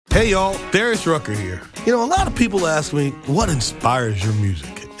Hey y'all, Darius Rucker here. You know, a lot of people ask me, what inspires your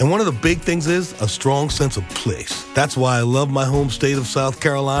music? And one of the big things is a strong sense of place. That's why I love my home state of South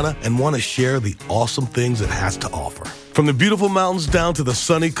Carolina and want to share the awesome things it has to offer. From the beautiful mountains down to the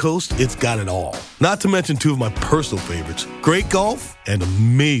sunny coast, it's got it all. Not to mention two of my personal favorites, great golf and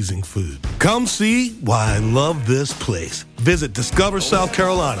amazing food. Come see why I love this place. Visit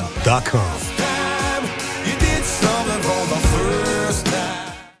discoversouthcarolina.com.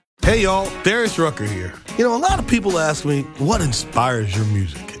 Hey y'all, Darius Rucker here. You know, a lot of people ask me, what inspires your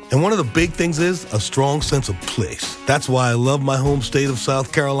music? And one of the big things is a strong sense of place. That's why I love my home state of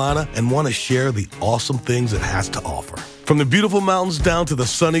South Carolina and want to share the awesome things it has to offer. From the beautiful mountains down to the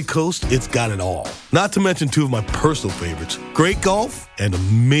sunny coast, it's got it all. Not to mention two of my personal favorites, great golf and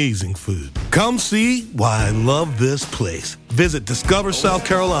amazing food. Come see why I love this place. Visit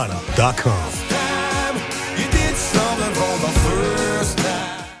discoversouthcarolina.com.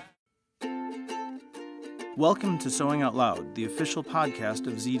 Welcome to Sewing Out Loud, the official podcast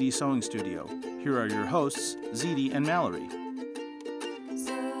of ZD Sewing Studio. Here are your hosts, ZD and Mallory.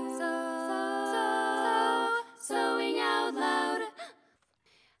 Sewing Out Loud.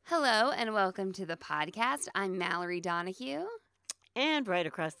 Hello and welcome to the podcast. I'm Mallory Donahue. And right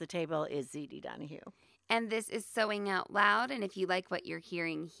across the table is ZD Donahue. And this is Sewing Out Loud. And if you like what you're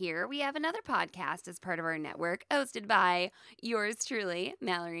hearing here, we have another podcast as part of our network, hosted by yours truly,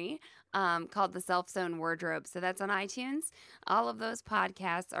 Mallory, called The Self-Sewn Wardrobe. So that's on iTunes. All of those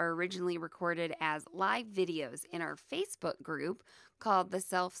podcasts are originally recorded as live videos in our Facebook group called The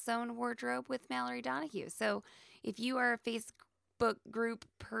Self-Sewn Wardrobe with Mallory Donahue. So if you are a Facebook group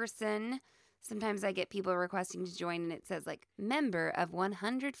person, sometimes I get people requesting to join and it says like member of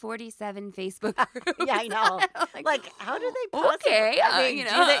 147 Facebook groups. Yeah, I know. like how do they possibly? Okay, I mean, you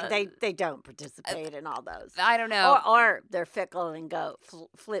know. they don't participate in all those. I don't know. Or they're fickle and go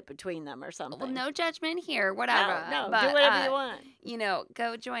flip between them or something. Well, no judgment here, whatever. No, but, do whatever you want. You know,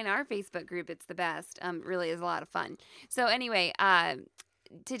 go join our Facebook group. It's the best. Really is a lot of fun. So anyway,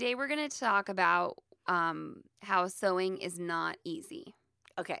 today we're going to talk about how sewing is not easy.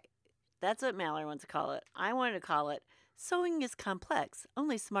 Okay. That's what Mallory wants to call it. I wanted to call it, sewing is complex.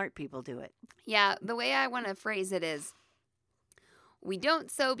 Only smart people do it. Yeah, the way I want to phrase it is, we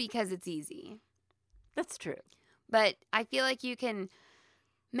don't sew because it's easy. That's true. But I feel like you can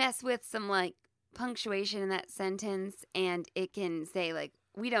mess with some, like, punctuation in that sentence, and it can say, like,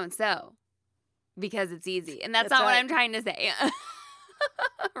 we don't sew because it's easy. And that's not what I'm trying to say.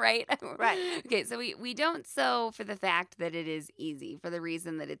 Right? Right. Okay, so we don't sew for the fact that it is easy, for the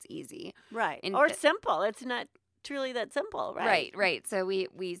reason that it's easy. Right. And or simple. It's not truly that simple, right? Right. So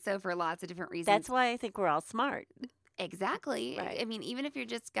we sew for lots of different reasons. That's why I think we're all smart. Exactly. Right. I mean, even if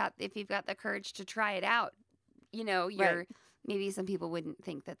if you've got the courage to try it out, you know, maybe some people wouldn't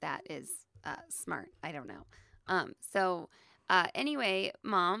think that is smart. I don't know. Anyway,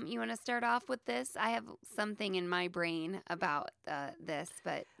 Mom, you want to start off with this? I have something in my brain about this,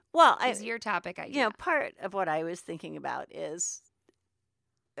 but it's your topic idea. You know, part of what I was thinking about is,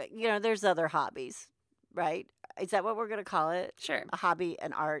 there's other hobbies, right? Is that what we're going to call it? Sure. A hobby,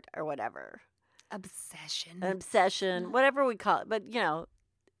 an art, or whatever. Obsession. An obsession, whatever we call it. But,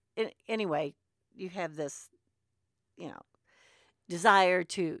 anyway, you have this, desire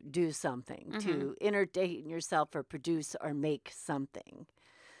to do something, to entertain yourself or produce or make something.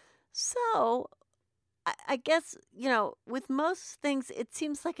 So I guess, with most things, it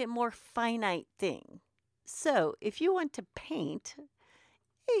seems like a more finite thing. So if you want to paint,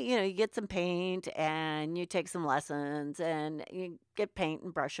 you get some paint and you take some lessons and you get paint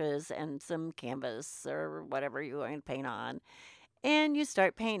and brushes and some canvas or whatever you're going to paint on, and you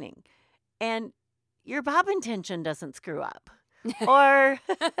start painting. And your bobbin tension doesn't screw up. Or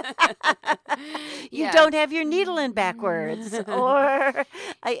you don't have your needle in backwards, or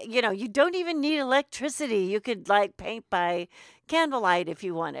you don't even need electricity. You could paint by candlelight if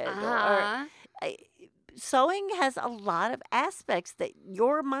you wanted. Or sewing has a lot of aspects that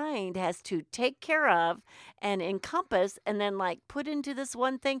your mind has to take care of and encompass, and then put into this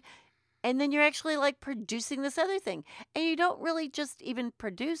one thing. And then you're actually producing this other thing, and you don't really just even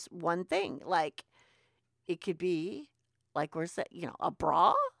produce one thing. It could be. We're saying, a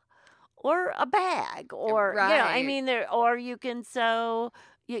bra or a bag or, or you can sew,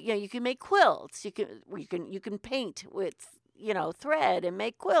 you can make quilts. You can paint with, thread and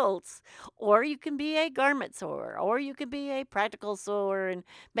make quilts, or you can be a garment sewer, or you can be a practical sewer and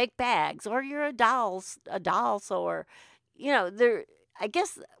make bags, or you're a doll sewer. I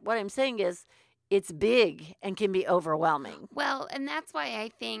guess what I'm saying is it's big and can be overwhelming. Well, and that's why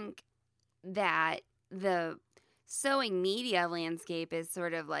I think that the sewing media landscape is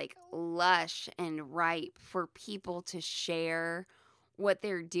sort of like lush and ripe for people to share what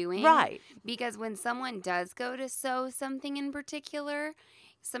they're doing. Right. Because when someone does go to sew something in particular,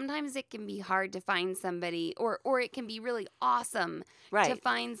 sometimes it can be hard to find somebody, or it can be really awesome to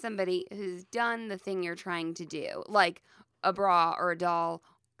find somebody who's done the thing you're trying to do, like a bra or a doll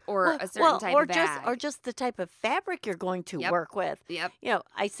or a certain type of bag. Or just the type of fabric you're going to work with. Yep.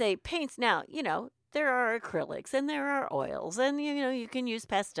 I say paints now, there are acrylics and there are oils and, you can use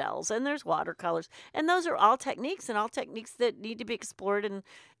pastels and there's watercolors. And those are all techniques that need to be explored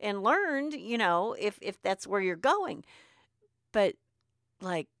and learned, if that's where you're going. But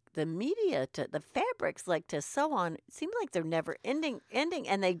like the media, the fabrics, like to sew on, it seems like they're never ending.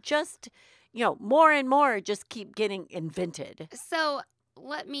 And they just, more and more just keep getting invented. So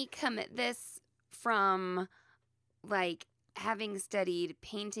let me come at this from like having studied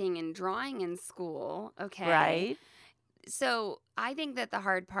painting and drawing in school, okay? Right. So I think that the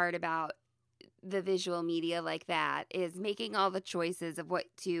hard part about the visual media like that is making all the choices of what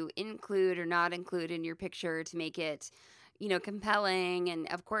to include or not include in your picture to make it, compelling. And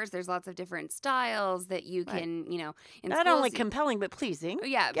of course, there's lots of different styles that you can, in not only compelling, but pleasing.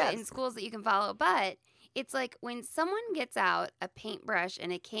 Yeah, but in schools that you can follow. But it's like when someone gets out a paintbrush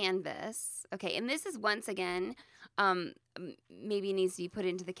and a canvas, okay, and this is once again, maybe needs to be put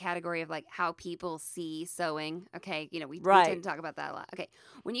into the category of like how people see sewing. Okay, we tend to talk about that a lot. Okay,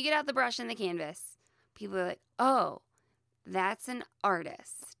 when you get out the brush and the canvas, people are like, oh, that's an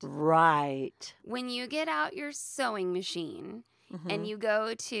artist. Right. When you get out your sewing machine and you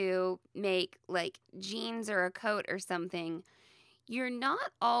go to make like jeans or a coat or something, you're not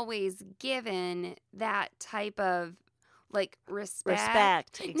always given that type of like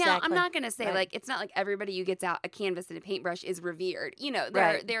respect. Exactly. Now, I'm not going to say like it's not like everybody who gets out a canvas and a paintbrush is revered.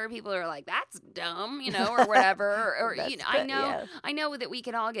 There are people who are like, that's dumb, or whatever. or I know that we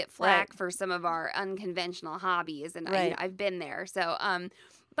can all get flack for some of our unconventional hobbies, and I've been there. So,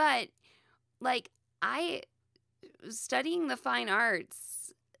 but like studying the fine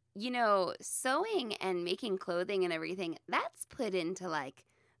arts, sewing and making clothing and everything, that's put into like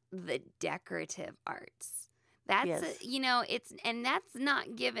the decorative arts. That's, that's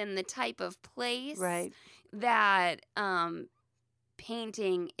not given the type of place that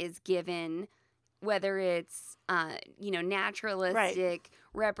painting is given, whether it's, naturalistic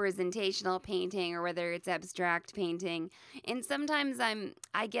representational painting or whether it's abstract painting. And sometimes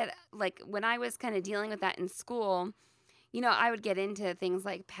I get, like, when I was kind of dealing with that in school, I would get into things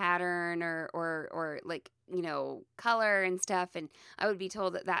like pattern or like, color and stuff. And I would be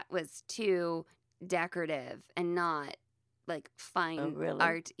told that was too decorative and not like fine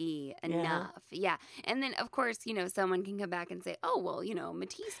art-y enough. Yeah. And then of course, someone can come back and say, oh, well,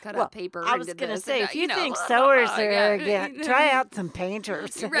 Matisse cut up paper. I was going to say, if you think sewers are arrogant, try out some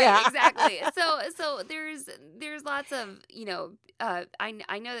painters. Right, exactly. So there's lots of,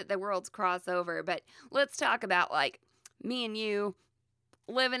 I know that the worlds cross over, but let's talk about like me and you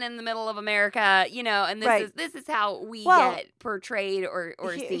living in the middle of America, and this is how we get portrayed or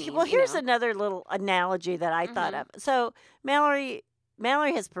seen. Well, here's another little analogy that I thought of. So Mallory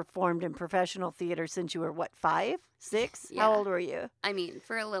has performed in professional theater since you were, what, 5, 6? Yeah. How old were you? I mean,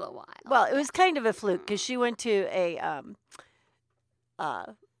 for a little while. Well, it was kind of a fluke because she went to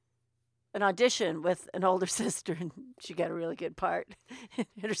an audition with an older sister, and she got a really good part. And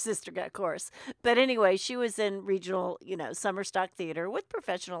her sister got chorus. But anyway, she was in regional, summer stock theater with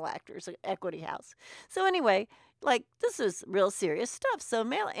professional actors at Equity House. So anyway, like, this was real serious stuff. So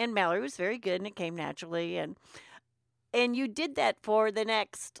Mallory was very good, and it came naturally. And you did that for the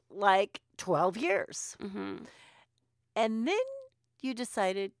next, 12 years. Mm-hmm. And then you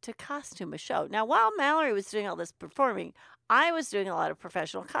decided to costume a show. Now, while Mallory was doing all this performing, I was doing a lot of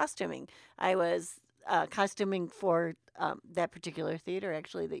professional costuming. I was costuming for that particular theater,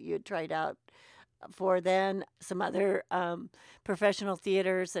 actually, that you had tried out for then, some other professional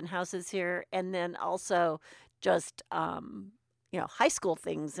theaters and houses here, and then also just, high school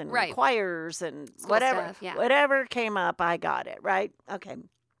things and choirs and school whatever. Stuff, yeah. Whatever came up, I got it, right? Okay.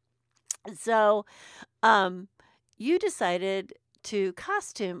 So you decided to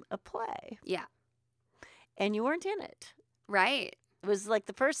costume a play. Yeah. And you weren't in it. Right. It was like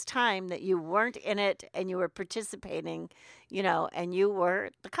the first time that you weren't in it and you were participating, and you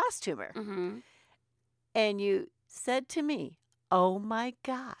were the costumer. Mm-hmm. And you said to me, oh my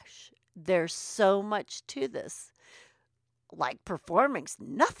gosh, there's so much to this. Like, performing's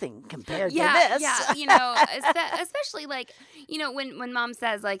nothing compared to this. Yeah, especially like, when Mom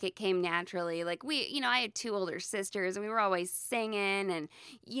says like it came naturally, like I had 2 older sisters and we were always singing, and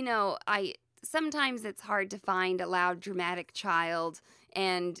sometimes it's hard to find a loud, dramatic child.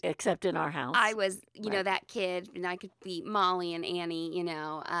 And except in our house. I was, that kid, and I could be Molly and Annie,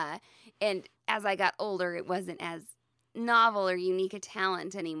 and as I got older, it wasn't as novel or unique a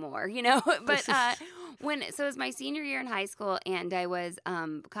talent anymore, but it was my senior year in high school, and I was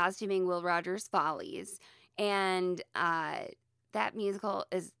costuming Will Rogers Follies, and that musical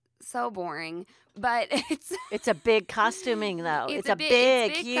is so boring, but it's a big costuming though. It's a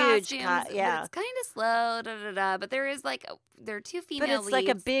big huge costumes, but it's kind of slow, but there are two female leads. But it's like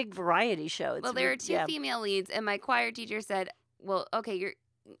a big variety show. There are two female leads, and my choir teacher said, well, okay, you're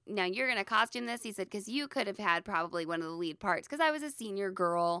going to costume this. He said, because you could have had probably one of the lead parts, because I was a senior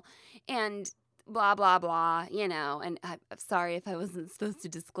girl and blah, blah, blah, and I'm sorry if I wasn't supposed to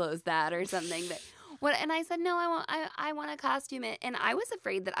disclose that or something, but and I said, no, I want to costume it. And I was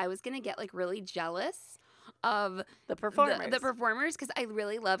afraid that I was going to get really jealous of the performers. The performers, because I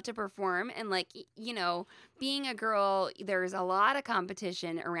really love to perform. And being a girl, there's a lot of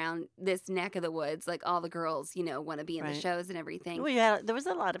competition around this neck of the woods. All the girls, want to be in the shows and everything. Well, yeah, there was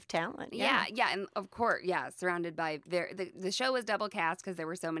a lot of talent. Yeah, and of course, surrounded by the show was double cast because there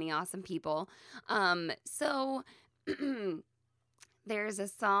were so many awesome people. So there's a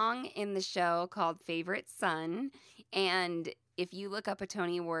song in the show called Favorite Son, and if you look up a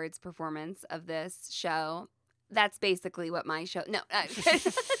Tony Awards performance of this show, that's basically what my show... No.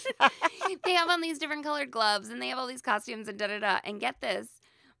 They have on these different colored gloves, and they have all these costumes and da-da-da. And get this,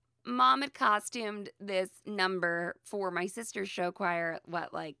 Mom had costumed this number for my sister's show choir,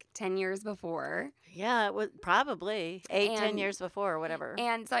 10 years before? Yeah, it was probably 10 years before or whatever.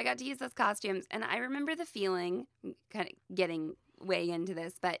 And so I got to use those costumes, and I remember the feeling, kind of getting way into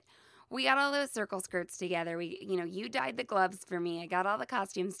this, but we got all those circle skirts together. You dyed the gloves for me. I got all the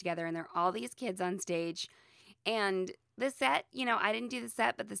costumes together, and there are all these kids on stage. And the set, I didn't do the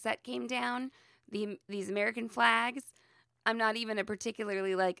set, but the set came down. These American flags. I'm not even a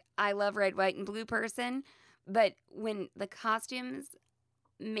particularly I love red, white, and blue person, but when the costumes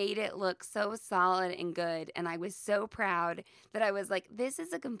made it look so solid and good, and I was so proud that I was like, this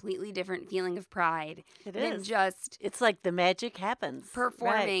is a completely different feeling of pride than just it's like the magic happens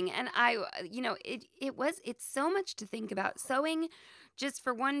performing. Right. And I it's so much to think about. Sewing just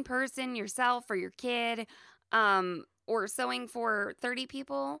for one person, yourself or your kid, or sewing for 30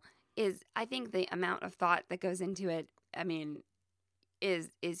 people is, I think the amount of thought that goes into it, is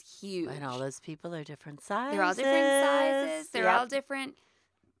huge. And all those people are different sizes. They're all different sizes. They're all different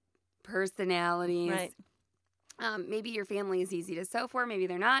personalities. Right. Maybe your family is easy to sew for. Maybe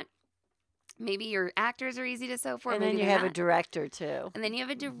they're not. Maybe your actors are easy to sew for. And then you have a director, too. And then you have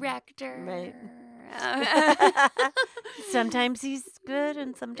a director. Right. Sometimes he's good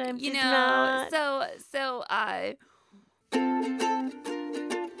and sometimes he's not. So, hey,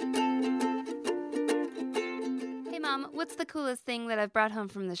 Mom, what's the coolest thing that I've brought home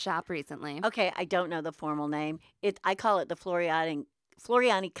from the shop recently? Okay, I don't know the formal name. I call it the Floriani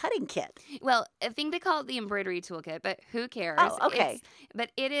cutting kit. Well, I think they call it the embroidery toolkit, but who cares? Oh, okay.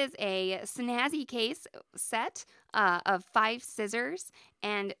 But it is a snazzy case set of 5 scissors.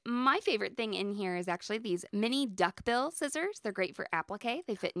 And my favorite thing in here is actually these mini duckbill scissors. They're great for applique.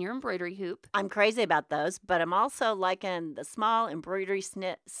 They fit in your embroidery hoop. I'm crazy about those, but I'm also liking the small embroidery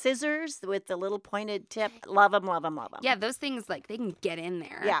scissors with the little pointed tip. Love them, love them, love them. Yeah, those things, they can get in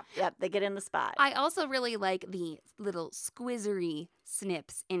there. Yeah, they get in the spot. I also really like the little squizzery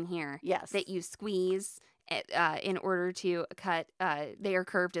snips in here. Yes. That you squeeze in order to cut. They are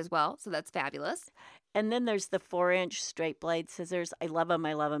curved as well, so that's fabulous. And then there's the 4-inch straight blade scissors. I love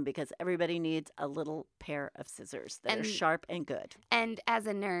them because everybody needs a little pair of scissors that are sharp and good. And as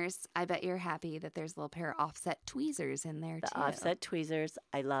a nurse, I bet you're happy that there's a little pair of offset tweezers in there, too. The offset tweezers,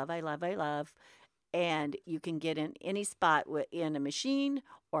 I love. And you can get in any spot in a machine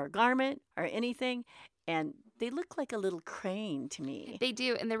or a garment or anything. And they look like a little crane to me. They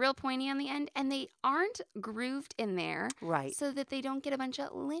do, and they're real pointy on the end, and they aren't grooved in there. Right. So that they don't get a bunch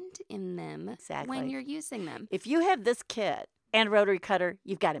of lint in them. Exactly. When you're using them. If you have this kit and rotary cutter,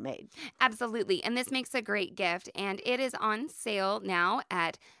 you've got it made. Absolutely, and this makes a great gift, and it is on sale now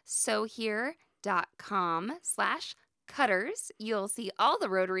at sewhere.com/cutters. You'll see all the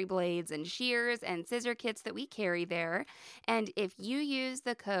rotary blades and shears and scissor kits that we carry there, and if you use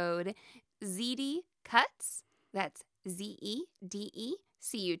the code ZDCUTS, that's ZEDECUTS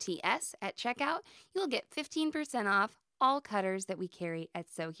at checkout, you'll get 15% off all cutters that we carry at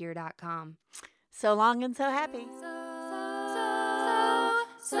sewhere.com. So long and so happy.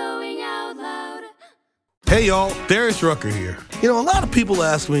 Sewing out loud. Hey y'all, Darius Rucker here. A lot of people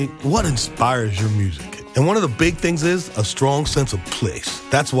ask me, what inspires your music? And one of the big things is a strong sense of place.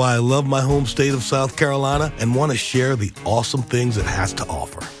 That's why I love my home state of South Carolina and want to share the awesome things it has to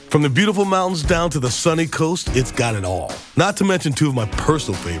offer. From the beautiful mountains down to the sunny coast, it's got it all. Not to mention two of my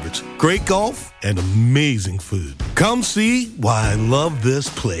personal favorites, great golf and amazing food. Come see why I love this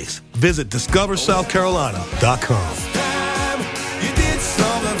place. Visit discoversouthcarolina.com.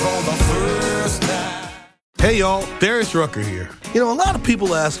 Hey y'all, Darius Rucker here. You know, a lot of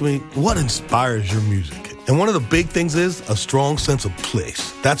people ask me, what inspires your music? And one of the big things is a strong sense of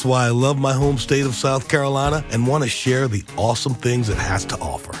place. That's why I love my home state of South Carolina and want to share the awesome things it has to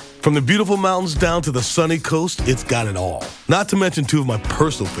offer. From the beautiful mountains down to the sunny coast, it's got it all. Not to mention two of my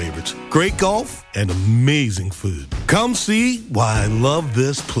personal favorites, great golf and amazing food. Come see why I love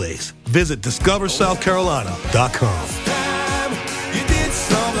this place. Visit discoversouthcarolina.com.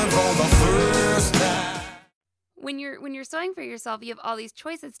 When you're sewing for yourself, you have all these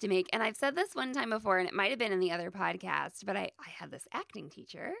choices to make. And I've said this one time before, and it might have been in the other podcast, but I had this acting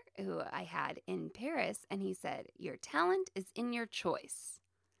teacher who I had in Paris, and he said, your talent is in your choice.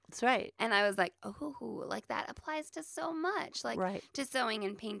 That's right. And I was like, oh, like that applies to so much, like to sewing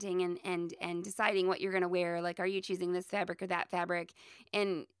and painting and deciding what you're going to wear. Like, are you choosing this fabric or that fabric?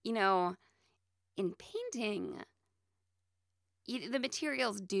 And, you know, in painting, the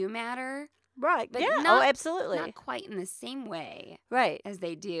materials do matter. Right. But yeah. not, absolutely. Not quite in the same way. Right. As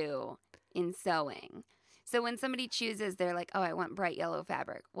they do in sewing. So when somebody chooses, they're like, oh, I want bright yellow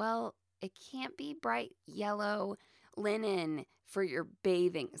fabric. Well, it can't be bright yellow linen for your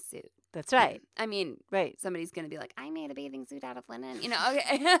bathing suit. That's right. I mean, right. Somebody's going to be like, I made a bathing suit out of linen. You know,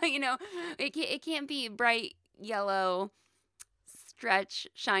 okay. You know, it can't be bright yellow, stretch,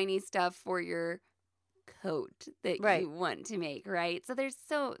 shiny stuff for your coat that you want to make, right? So there's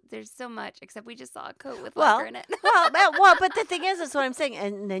so much, except we just saw a coat with lacquer in it. well, but the thing is what I'm saying,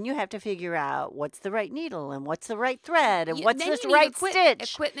 and then you have to figure out what's the right needle and what's the right thread and what's the right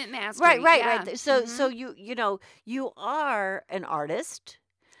stitch. Equipment mastery. Right. So you know, you are an artist.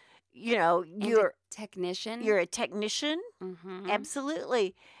 You know, you're a technician. You're a technician. Mm-hmm.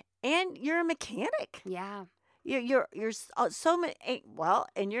 Absolutely. And you're a mechanic. Yeah. You're so many, well,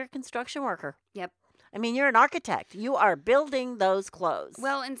 and you're a construction worker. Yep. I mean, you're an architect. You are building those clothes.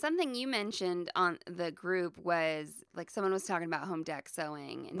 Well, and something you mentioned on the group was, like, someone was talking about home deck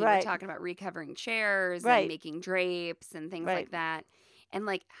sewing, and you were talking about recovering chairs and making drapes and things like that. And,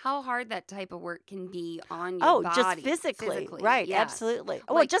 like, how hard that type of work can be on your body. Just physically. Right, yeah. Absolutely.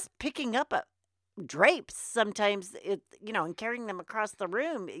 Well, just picking up drapes sometimes, and carrying them across the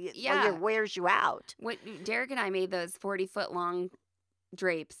room, it wears you out. Derek and I made those 40-foot long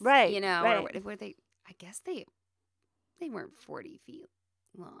drapes. Right, You know, right. or were they... I guess they weren't 40 feet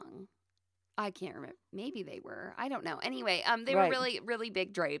long. I can't remember. Maybe they were. I don't know. Anyway, they were really, really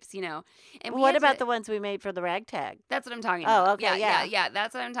big drapes, you know. And what about the ones we made for the ragtag? That's what I'm talking about. Oh, okay, yeah.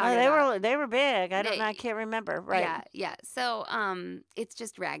 That's what I'm talking about. They were big. I can't remember. Right. Yeah. So, it's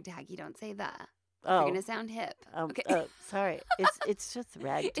just ragtag. You don't say the. Oh. You're gonna sound hip. Okay. Oh, sorry. It's just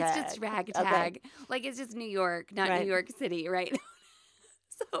ragtag. It's just ragtag. Okay. Like, it's just New York, not New York City, right?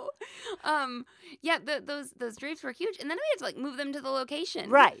 So, those drapes were huge, and then we had to, like, move them to the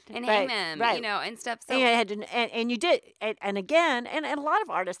location, and hang them, you know, and stuff. So, and you did, and again, and a lot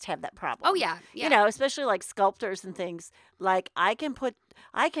of artists have that problem. Oh yeah. You know, especially like sculptors and things. Like, I can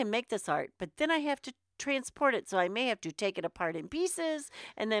make this art, but then I have to transport it, so I may have to take it apart in pieces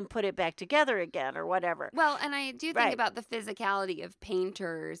and then put it back together again or whatever. Well, and I do think about the physicality of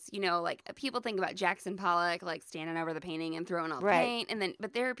painters. You know, like, people think about Jackson Pollock, like, standing over the painting and throwing all paint,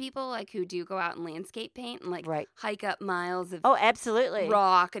 but there are people, like, who do go out and landscape paint and, like, hike up miles of absolutely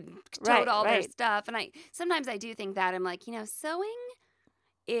rock and tote all their stuff. And sometimes I do think that I'm like, you know, sewing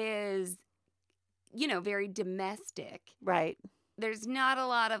is, you know, very domestic. Right. There's not a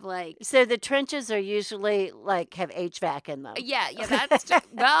lot of, like... So the trenches are usually, like, have HVAC in them. Yeah, that's...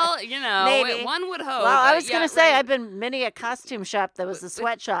 well, you know, maybe. One would hope. Well, I was going to say, I've been many a costume shop that was a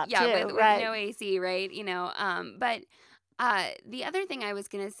sweatshop, too. Yeah, with no AC, right? You know, but the other thing I was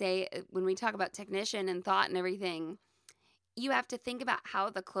going to say, when we talk about technician and thought and everything, you have to think about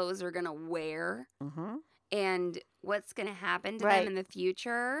how the clothes are going to wear. Mm-hmm. And what's going to happen to them in the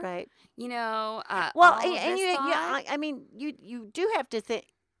future, right? You know, I mean, you do have to think.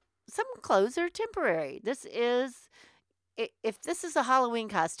 Some clothes are temporary. If this is a Halloween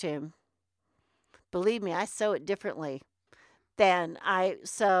costume, believe me, I sew it differently than I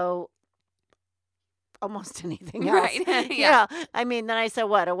sew almost anything else. Right. Yeah. I mean, then I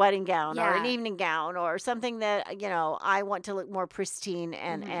sew a wedding gown or an evening gown or something that, you know, I want to look more pristine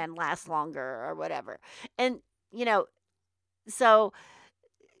and last longer or whatever. And, you know, so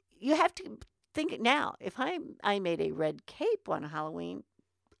you have to think now, if I made a red cape on Halloween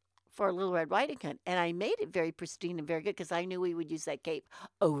for Little Red Riding Hood, and I made it very pristine and very good because I knew we would use that cape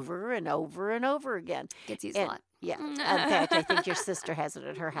over and over and over again. Gets used a lot. Yeah. In fact, I think your sister has it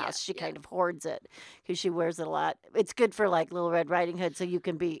at her house. She kind of hoards it because she wears it a lot. It's good for like Little Red Riding Hood, so you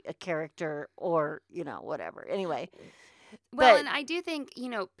can be a character or, whatever. Anyway. Well, and I do think,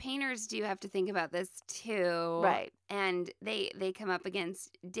 painters do have to think about this too. Right. And they come up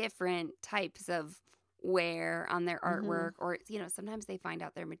against different types of wear on their artwork, or, sometimes they find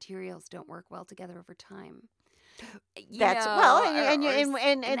out their materials don't work well together over time. That's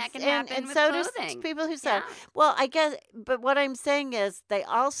and that can happen with so clothing. does people who sew. Yeah. Well, I guess, but what I'm saying is they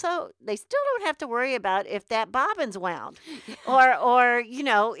still don't have to worry about if that bobbin's wound, or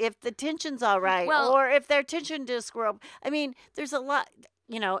if the tension's all right, or if their tension disc were. I mean, there's a lot,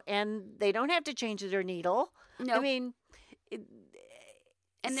 and they don't have to change their needle. No, I mean,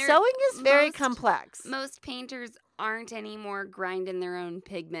 and sewing is very complex. Most painters aren't anymore grinding their own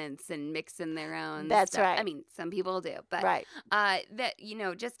pigments and mixing their own That's stuff. right. I mean, some people do, but right. That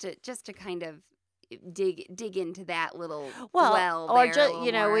just to kind of dig into that little or just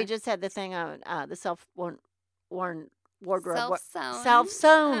we just had the thing on the self-worn wardrobe,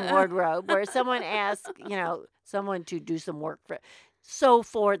 self-sewn wardrobe, where someone asked someone to do some work sew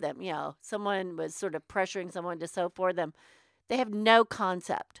for them. Someone was sort of pressuring someone to sew for them. They have no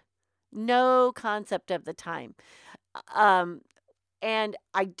concept of the time. And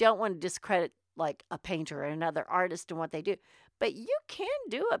I don't want to discredit like a painter or another artist and what they do, but you can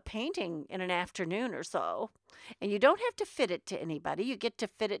do a painting in an afternoon or so, and you don't have to fit it to anybody. You get to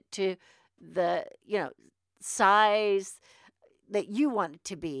fit it to the, size that you want it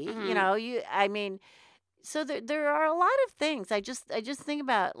to be. Mm-hmm. So there are a lot of things. I just think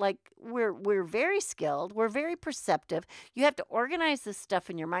about like we're very skilled, we're very perceptive. You have to organize this stuff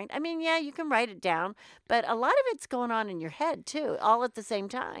in your mind. I mean, yeah, you can write it down, but a lot of it's going on in your head too, all at the same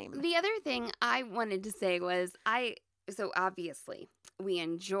time. The other thing I wanted to say was so obviously we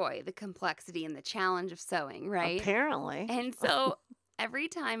enjoy the complexity and the challenge of sewing, right? Apparently. And so every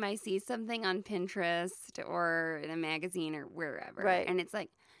time I see something on Pinterest or in a magazine or wherever, right. and it's like,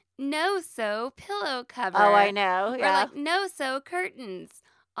 no sew pillow cover. Oh, I know. Yeah. Or like no sew curtains.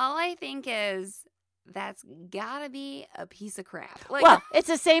 All I think is that's gotta be a piece of crap. Like, well, it's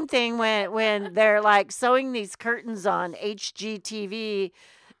the same thing when they're like sewing these curtains on HGTV,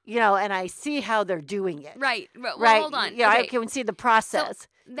 and I see how they're doing it. Right. Well, right. Hold on. Yeah, okay. I can see the process.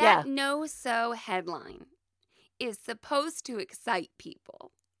 So that no sew headline is supposed to excite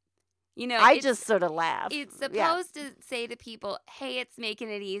people. I just sort of laugh. It's supposed to say to people, hey, it's making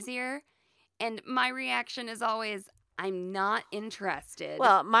it easier. And my reaction is always, I'm not interested.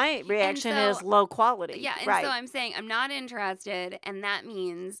 Well, my reaction is low quality. Yeah, and right. so I'm saying I'm not interested, and that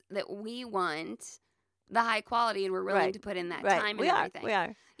means that we want the high quality, and we're willing to put in that time and everything. We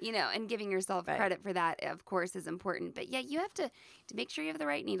are. And giving yourself credit for that, of course, is important. But yeah, you have to make sure you have the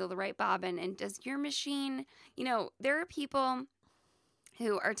right needle, the right bobbin, and does your machine, there are people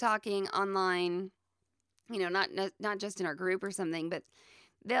who are talking online, not just in our group or something, but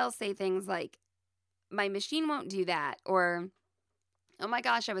they'll say things like, my machine won't do that, or, oh my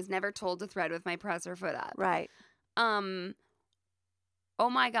gosh, I was never told to thread with my presser foot up. Right. Oh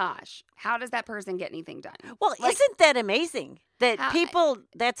my gosh, how does that person get anything done? Well, isn't that amazing? That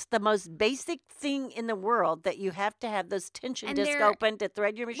that's the most basic thing in the world, that you have to have those tension discs open to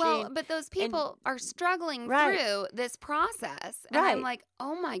thread your machine. Well, but those people are struggling through this process. And I'm like,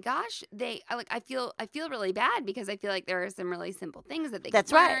 oh my gosh, I feel really bad because I feel like there are some really simple things that they can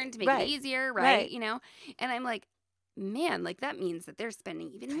learn to make it easier, right? And I'm like, man, like that means that they're spending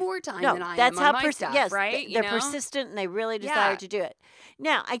even more time than I am on my stuff, yes, right? They're persistent and they really desire to do it.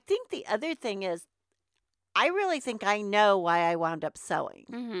 Now, I think the other thing is, I really think I know why I wound up sewing.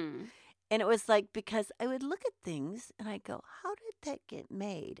 Mm-hmm. And it was like, because I would look at things and I go, how did that get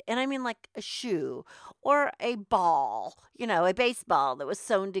made? And I mean like a shoe or a ball, a baseball that was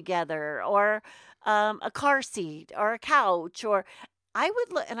sewn together, or a car seat or a couch, or I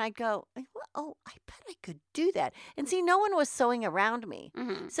would look and I'd go, oh, I bet I could do that. And see, no one was sewing around me.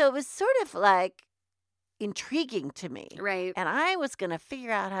 Mm-hmm. So it was sort of like intriguing to me. Right. And I was going to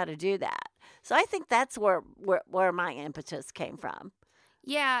figure out how to do that. So I think that's where my impetus came from.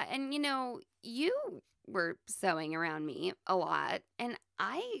 Yeah. And, you were sewing around me a lot. And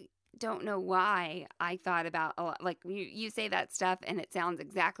I don't know why I thought about a lot. Like you say that stuff and it sounds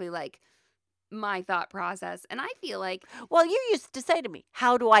exactly like my thought process. And I feel like, well, you used to say to me,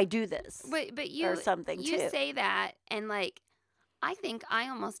 how do I do this? But you, or something you too. say that, and like, I think I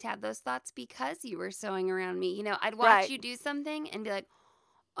almost had those thoughts because you were sewing around me. I'd watch you do something and be like,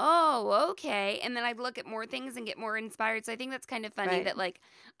 oh, okay. And then I'd look at more things and get more inspired. So I think that's kind of funny that like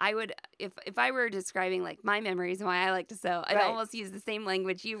I would, if I were describing like my memories and why I like to sew, I'd almost use the same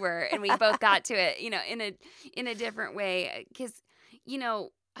language you were, and we both got to it, in a different way. Because,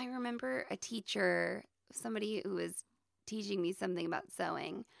 I remember a teacher, somebody who was teaching me something about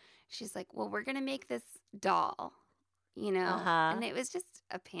sewing. She's like, well, we're going to make this doll, and it was just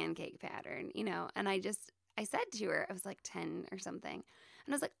a pancake pattern, and I said to her, I was like 10 or something, and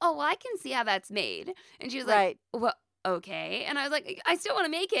I was like, oh, well, I can see how that's made. And she was like, well, okay. And I was like, I still want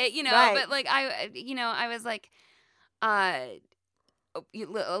to make it, but like, I was like, a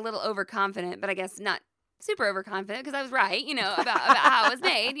little overconfident, but I guess not super overconfident because I was right, about how it was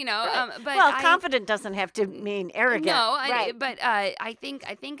made, But confident doesn't have to mean arrogant. No, I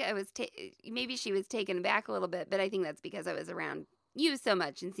think I was maybe she was taken aback a little bit, but I think that's because I was around you so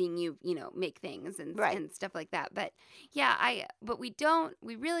much and seeing you, make things and stuff like that. But yeah, but we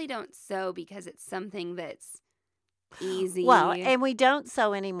really don't sew because it's something that's easy. Well, and we don't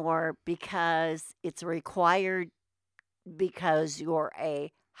sew anymore because it's required because you're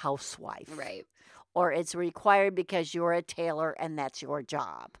a housewife. Right. Or it's required because you're a tailor and that's your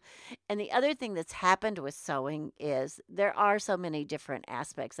job. And the other thing that's happened with sewing is there are so many different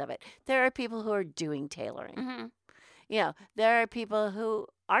aspects of it. There are people who are doing tailoring. Mm-hmm. There are people who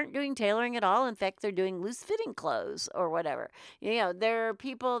aren't doing tailoring at all. In fact, they're doing loose-fitting clothes or whatever. There are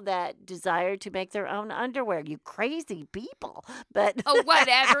people that desire to make their own underwear. You crazy people. But oh,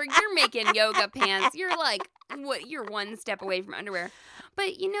 whatever. You're making yoga pants. You're like, you're one step away from underwear.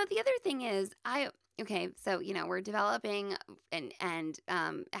 But, the other thing is, so, we're developing and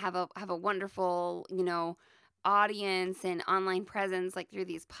have a wonderful, audience and online presence like through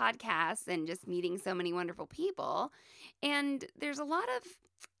these podcasts and just meeting so many wonderful people. And there's a lot of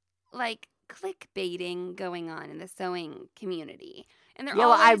like clickbaiting going on in the sewing community. And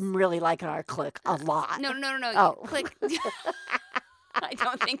I'm really liking our click a lot. No. Oh. Click. I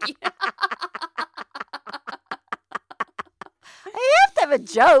don't think you. I have to have a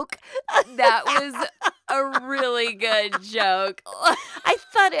joke. That was a really good joke. I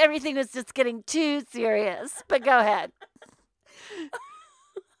thought everything was just getting too serious, but go ahead.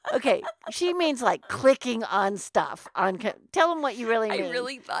 Okay, she means like clicking on stuff. Tell them what you really mean. I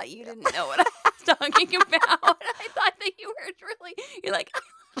really thought you didn't know what I was talking about. I thought that you were you're like...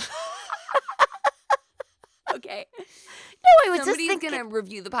 Okay. No, I was Somebody's just thinking. Going to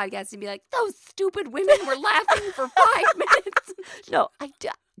review the podcast and be like, those stupid women were laughing for 5 minutes. No,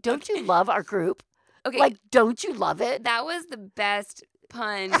 don't you love our group? Okay. Like, don't you love it? That was the best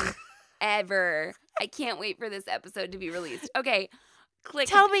pun ever. I can't wait for this episode to be released. Okay. Click.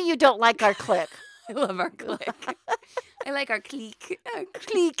 Tell me you don't like our click. I love our click. I like our clique.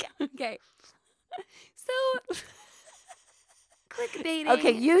 Clique. Okay. So... clickbaiting.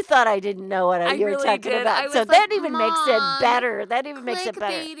 Okay, you thought I didn't know what you were really talking did. about. So like, that even makes it Mom, better. That even makes it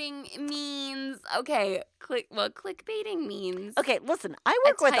better. Clickbaiting means clickbaiting means Okay, listen, I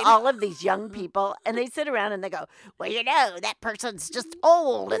work with all of these young people and they sit around and they go, well, that person's just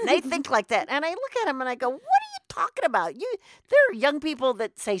old and they think like that. And I look at them and I go, what are you talking about? There are young people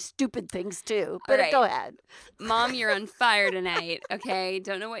that say stupid things too. But go ahead. Mom, you're on fire tonight, okay?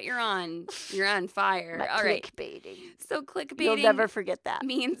 Don't know what you're on. You're on fire. All right. Clickbaiting. So clickbaiting. You'll never forget that.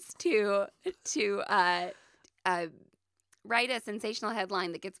 Means to write a sensational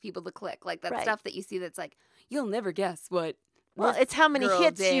headline that gets people to click. Like that stuff that you see that's like, you'll never guess what. Well, it's how many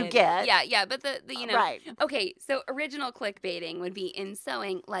hits you get. Yeah, but the Right. Okay, so original clickbaiting would be in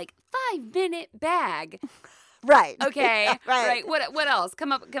sewing like 5-minute bag. Right. Okay. Right. What else?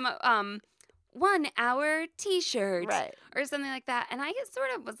 Come up 1 hour t-shirt. Right. Or something like that. And I just sort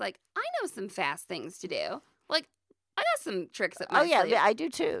of was like, I know some fast things to do. Like I got some tricks up my sleeve. I do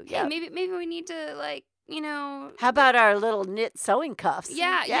too. Hey, Yeah. maybe we need to like, How about our little knit sewing cuffs?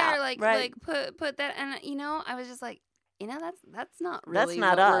 Yeah, like put that, and I was just like, that's not really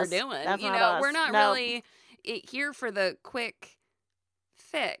not what us. we're doing. That's not us. We're not No. really here for the quick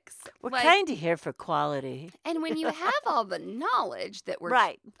fix. We're kind of here for quality. And when you have all the knowledge that we're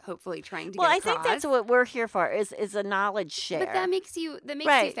hopefully trying to Well, get I across, think that's what we're here for is a knowledge share. But that makes you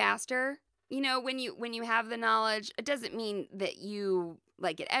faster. When you have the knowledge, it doesn't mean that you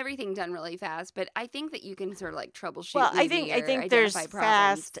like get everything done really fast, but I think that you can sort of like troubleshoot. Well, I maybe think or there's identify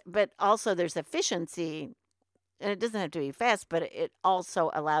fast, but also there's efficiency, and it doesn't have to be fast, but it also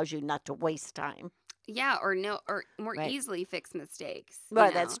allows you not to waste time. Yeah, or more Right. easily fix mistakes.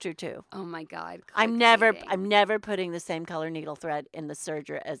 Well, that's true too. Oh my God. I'm clickbaiting. never putting the same color needle thread in the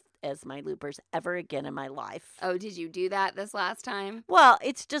serger as my loopers ever again in my life. Oh, did you do that this last time? Well,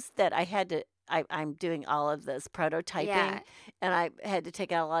 it's just that I had to. I'm doing all of this prototyping, Yeah. and I had to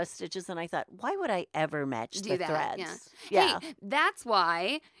take out a lot of stitches. And I thought, why would I ever match Do the that, threads? yeah. Hey, that's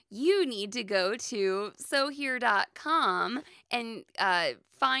why you need to go to sewhere.com and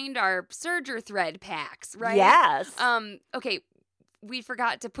find our serger thread packs, right? Yes. Okay, we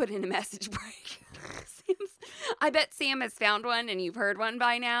forgot to put in a message break. I bet Sam has found one and you've heard one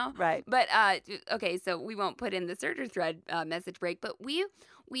by now. Right. But okay, so we won't put in the serger thread message break, but we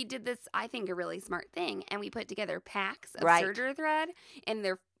did this, I think, a really smart thing, and we put together packs of Right. serger thread, and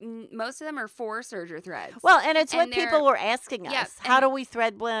most of them are 4 serger threads. Well, and it's what And people they're- were asking us. yeah, How and- do we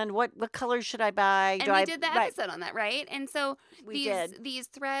thread blend? What colors should I buy? And do we I did the right. episode on that, right? And so We did. these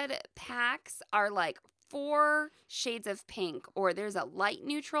thread packs are like 4 shades of pink, or there's a light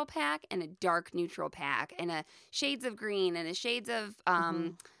neutral pack and a dark neutral pack, and a shades of green and a shades of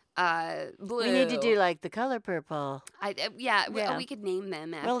blue. We need to do like the color purple. Yeah. Yeah. We could name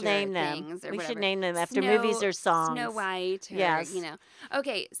them after We'll name them. things or We whatever. should name them after movies or songs. Snow White, or, Yes.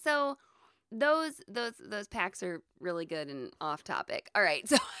 Okay, so those packs are really good and off topic. All right,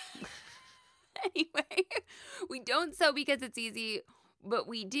 so anyway, we don't sew because it's easy, but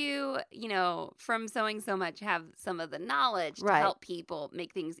we do, from sewing so much, have some of the knowledge to Right. help people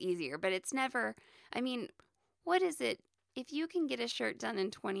make things easier. But it's never, what is it? If you can get a shirt done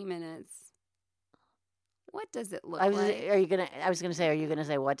in 20 minutes, what does it look I was like? gonna say, are you gonna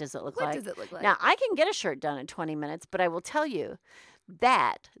say what does it look What like? does it look like? Now I can get a shirt done in 20 minutes, but I will tell you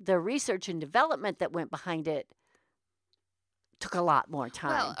that the research and development that went behind it took a lot more time.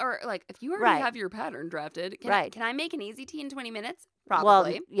 Well, or like if you already Right. have your pattern drafted, Right. can I make an easy tee in 20 minutes? Well,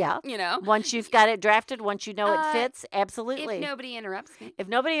 Probably. yeah. You know, Once you've got it drafted, once you know it Uh, fits, absolutely. if nobody interrupts me. If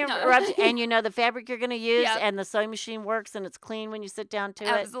nobody No. interrupts and you know the fabric you're going to use Yep. and the sewing machine works and it's clean when you sit down to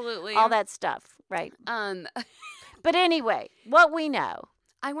Absolutely. it, all that stuff, right? Um, But anyway, what we know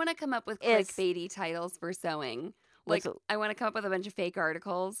I want to come up with Is- clickbaity titles for sewing. Like, What's- I want to come up with a bunch of fake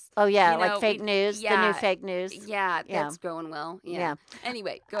articles. oh yeah, You like know, fake news, the new yeah, fake news. Yeah, Yeah. that's going well. Yeah. Yeah.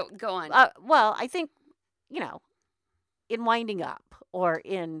 Anyway, go on. Well, I think, in winding up or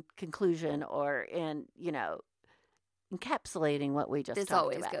in conclusion or in, encapsulating what we just this talked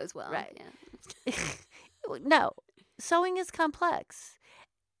always about. goes well. Right. Yeah. No, sewing is complex.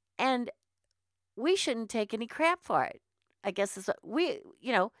 And we shouldn't take any crap for it. I guess is what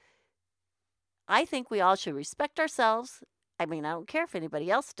I think we all should respect ourselves. I mean, I don't care if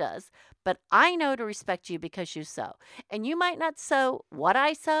anybody else does, but I know to respect you because you sew. And you might not sew what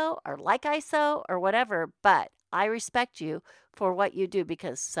I sew or like I sew or whatever, but I respect you for what you do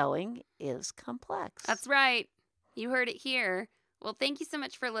because sewing is complex. That's right. You heard it here. Well, thank you so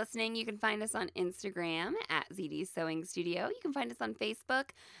much for listening. You can find us on Instagram at ZD Sewing Studio. You can find us on Facebook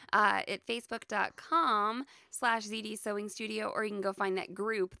at facebook.com/ZD Sewing Studio, or you can go find that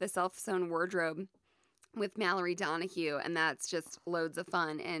group, the Self-Sewn Wardrobe, with Mallory Donahue, and that's just loads of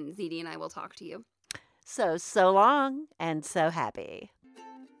fun, and ZD and I will talk to you. So long and so happy.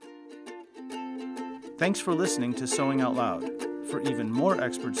 Thanks for listening to Sewing Out Loud. For even more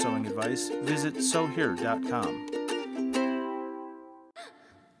expert sewing advice, visit sewhere.com.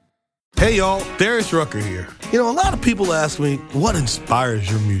 Hey y'all, Darius Rucker here. A lot of people ask me, what inspires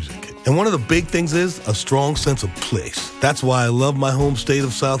your music? And one of the big things is a strong sense of place. That's why I love my home state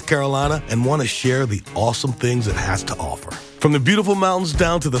of South Carolina and want to share the awesome things it has to offer. From the beautiful mountains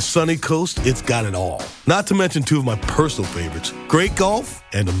down to the sunny coast, it's got it all. Not to mention 2 of my personal favorites, great golf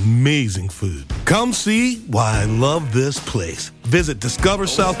and amazing food. Come see why I love this place. Visit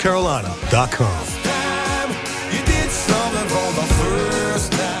discoversouthcarolina.com.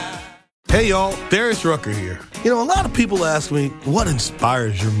 Hey y'all, Darius Rucker here. A lot of people ask me, what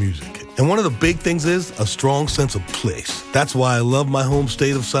inspires your music? And one of the big things is a strong sense of place. That's why I love my home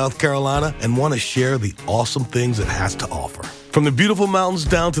state of South Carolina and want to share the awesome things it has to offer. From the beautiful mountains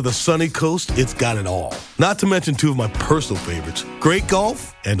down to the sunny coast, it's got it all. Not to mention 2 of my personal favorites, great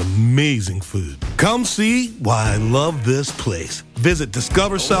golf and amazing food. Come see why I love this place. Visit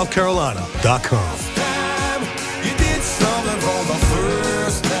discoversouthcarolina.com.